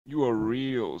You a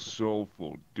real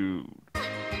soulful dude.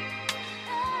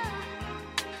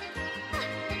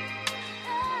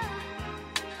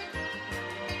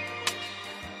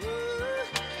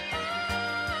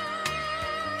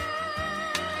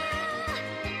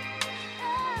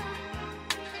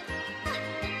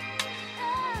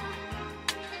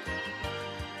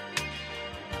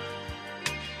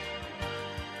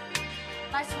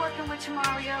 Nice working with you,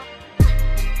 Mario.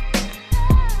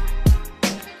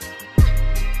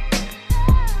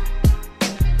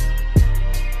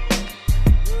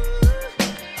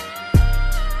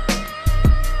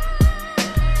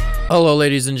 Hello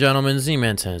ladies and gentlemen,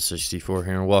 Z-Man1064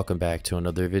 here and welcome back to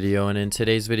another video. And in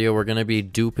today's video we're going to be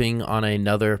duping on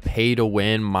another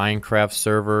pay-to-win Minecraft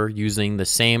server using the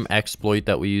same exploit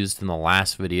that we used in the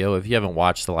last video. If you haven't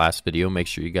watched the last video, make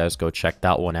sure you guys go check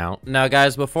that one out. Now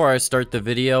guys, before I start the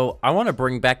video, I want to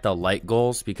bring back the like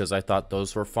goals because I thought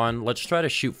those were fun. Let's try to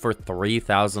shoot for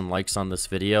 3,000 likes on this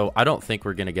video. I don't think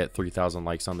we're going to get 3,000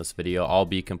 likes on this video, I'll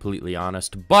be completely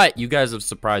honest, but you guys have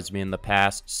surprised me in the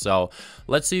past, so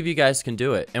let's see if you guys can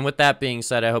do it. And with that being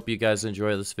said, I hope you guys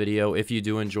enjoy this video. If you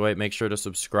do enjoy it, make sure to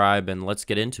subscribe and let's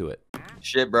get into it.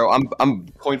 Shit, bro, I'm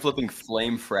coin flipping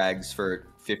flame frags for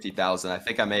 50,000. I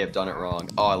think I may have done it wrong.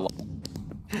 Oh, I love.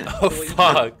 Oh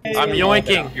fuck! I'm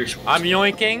yoinking. I'm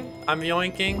yoinking. I'm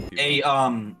yoinking. Hey,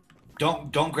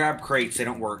 don't grab crates. They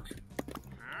don't work.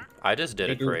 I just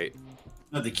did a crate.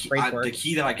 No, the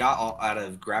key that I got out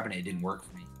of grabbing it didn't work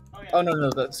for me. Oh no,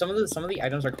 some of the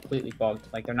items are completely bugged.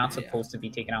 Like they're not supposed to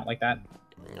be taken out like that.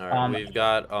 All right, we've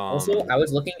got Also, I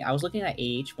was looking at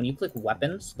AH. When you click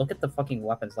weapons, look at the fucking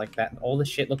weapons like that. All the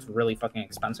shit looks really fucking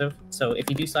expensive. So if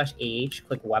you do /AH,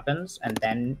 click weapons, and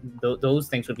then those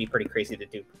things would be pretty crazy to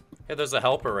do. Hey, there's a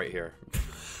helper right here.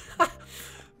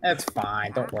 That's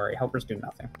fine. Don't worry. Helpers do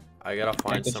nothing. I gotta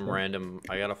find some random.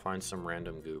 I gotta find some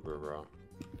random goober, bro.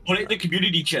 Put it in the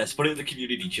community chest. Put it in the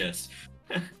community chest.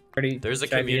 There's a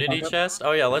community chest?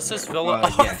 Oh yeah, let's just fill it.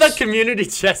 Yes. The community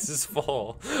chest is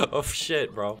full of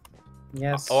shit, bro.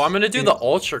 Yes. Oh, I'm gonna do the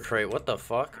ultra crate. What the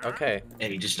fuck? Okay.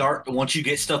 Hey, just start. Once you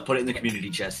get stuff, put it in the community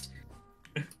chest.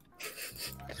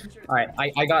 All right,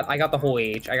 I got the whole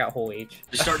age. I got whole age.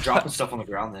 Just start dropping stuff on the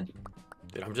ground then.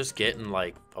 Dude, I'm just getting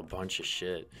like a bunch of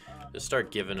shit. Just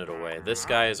start giving it away. This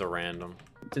guy is a random.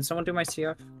 Did someone do my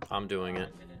CF? I'm doing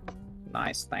it.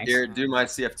 Nice, thanks. Here, do my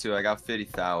CF2. I got 50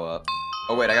 thou up.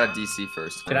 Oh wait, I got a DC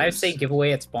first. Did I say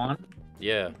giveaway at spawn?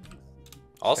 Yeah.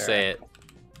 I'll Sure. say it.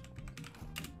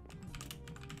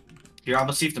 Here, I'm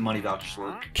gonna see if the money vouchers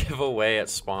work. Give away at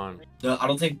spawn. No, I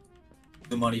don't think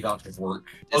the money vouchers work.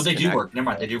 Oh, they do Disconnect. work. Never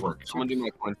mind, they do work. Someone do my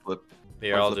coin flip.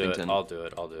 Here, Coin I'll do it. flipping I'll do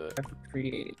it. I'll do it.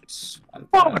 Create.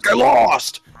 Fuck, I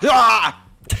lost! Ah!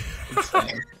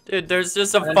 Dude, there's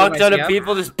just a Wanna do fuck my ton of CF?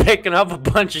 people just picking up a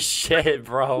bunch of shit,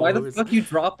 bro. Why the fuck you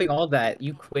dropping all that?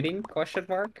 You quitting? Question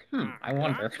mark? I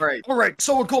wonder. Alright,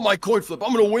 someone call my coin flip.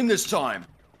 I'm gonna win this time.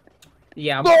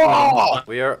 Yeah. I'm Ah!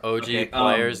 We are OG Okay,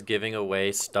 players giving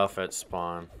away stuff at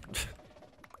spawn.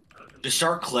 Just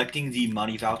start collecting the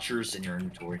money vouchers in your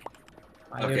inventory.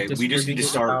 I Okay, have we just need to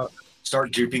distributed about-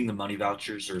 start duping the money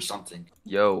vouchers or something.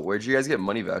 Yo, where'd you guys get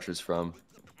money vouchers from?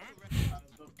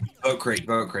 Vote crate,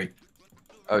 vote crate.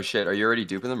 Oh shit, are you already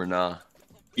duping them or nah?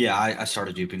 Yeah, I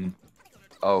started duping them.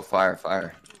 Oh, fire,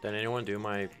 fire. Did anyone do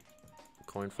my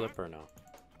coin flip or no?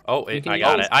 Oh, You it, can I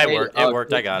got use- it. It wait, worked. It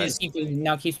worked. I got it. Just keep doing-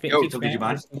 Now keep spinning. Yo, Keep did you spinning,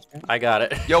 mind? keep spinning. I got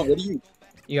it. Yo, what do you...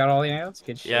 You got all the items?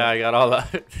 Good shit. Yeah, I got all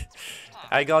that.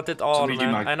 I got it all, Somebody do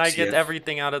man. my And I get CF.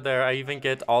 everything out of there. I even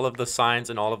get all of the signs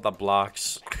and all of the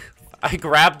blocks. I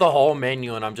grabbed the whole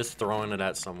menu and I'm just throwing it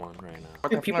at someone right now.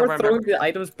 Dude, people are throwing the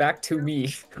items back to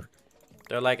me.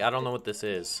 They're like, I don't know what this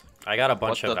is. I got a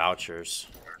bunch What of the- vouchers.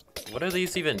 What do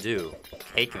these even do?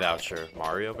 Cake voucher,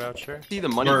 Mario voucher. See the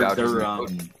money They're, vouchers. they're, in the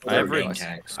um, I have they're name read-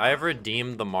 tags. I have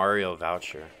redeemed the Mario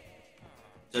voucher,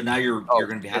 So now you're Oh,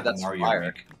 gonna be yeah, having that's Mario. fire.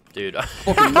 Rick. dude.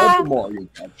 fucking love the Mario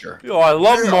voucher. Yo, I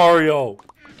love Mario.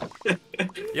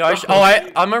 Yo,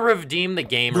 I'm gonna redeem the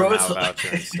gamer Bro, now it's like-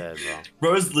 voucher instead, bro.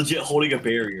 Bro is legit holding a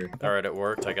barrier. Alright, it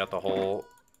worked. I got the whole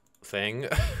thing.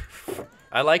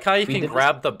 I like how you We can did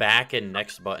grab the back and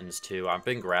next buttons too. I've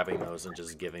been grabbing those and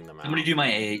just giving them out. I'm gonna do my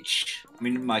AH. I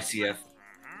mean my CF.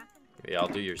 Yeah, I'll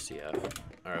do your CF.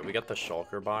 Alright, we got the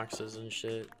shulker boxes and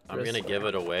shit. I'm Just- gonna give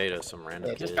it away to some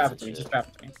random Yeah, kids just drop it and to me. shit. Just drop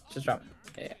it to me. Just drop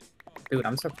it. Yeah. Dude,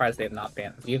 I'm surprised they have not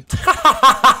banned you.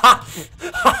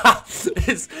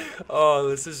 Oh,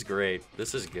 this is great.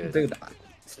 This is good. Dude,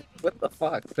 what the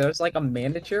fuck? There's like a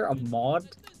manager, a mod,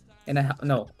 and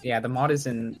no. Yeah, the mod is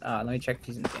in. Let me check if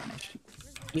he's in Vanish.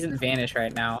 He's in Vanish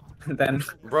right now. Then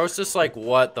Bro's just like,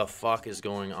 what the fuck is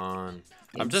going on?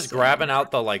 I'm just Insane. grabbing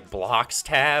out the like blocks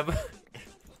tab.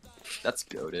 That's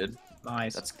goated.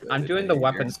 Nice. That's good. I'm doing the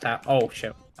weapons tab. Oh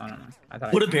shit. I don't know. I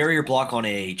thought Put a barrier block on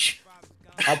AH.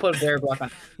 I'll put a barrier block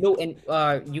on. No, and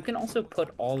you can also put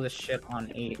all this shit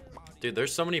on A. Dude,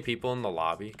 there's so many people in the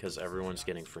lobby because everyone's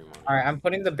getting free money. All right, I'm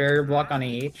putting the barrier block on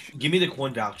AH. Give me the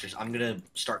coin vouchers. I'm gonna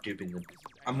start duping them.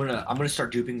 I'm gonna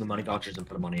start duping the money vouchers and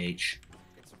put them on AH.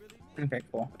 Okay,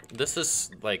 cool. This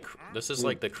is like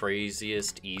the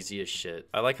craziest, easiest shit.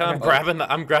 I like how I'm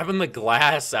grabbing the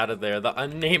glass out of there, the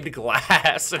unnamed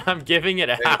glass, and I'm giving it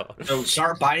out. So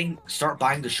start buying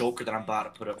the shulker that I'm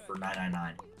about to put up for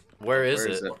 $9.99. Where is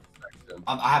it?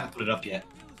 I haven't put it up yet.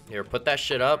 Here, put that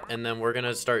shit up, and then we're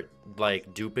gonna start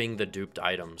like duping the duped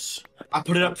items. I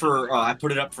put it up for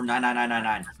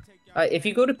 $9.99. If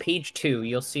you go to page 2,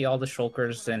 you'll see all the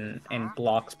shulkers and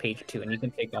blocks page 2, and you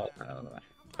can take all out of the way.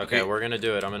 Okay, we're gonna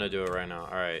do it. I'm gonna do it right now.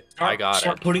 All right, I got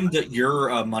Start it. putting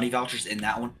your money vouchers in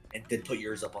that one, and then put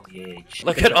yours up on the AH.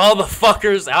 Look at all the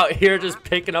fuckers out here just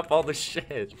picking up all the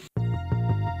shit.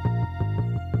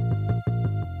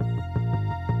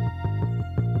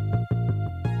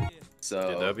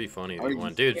 So Dude, that'd be funny if you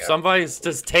won. Dude, somebody's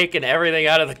just taking everything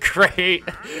out of the crate,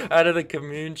 out of the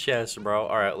commune chest, bro.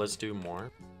 All right, let's do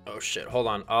more. Oh shit, hold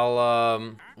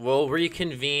on. We'll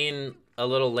reconvene a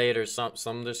little later.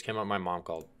 Some just came up. My mom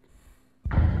called.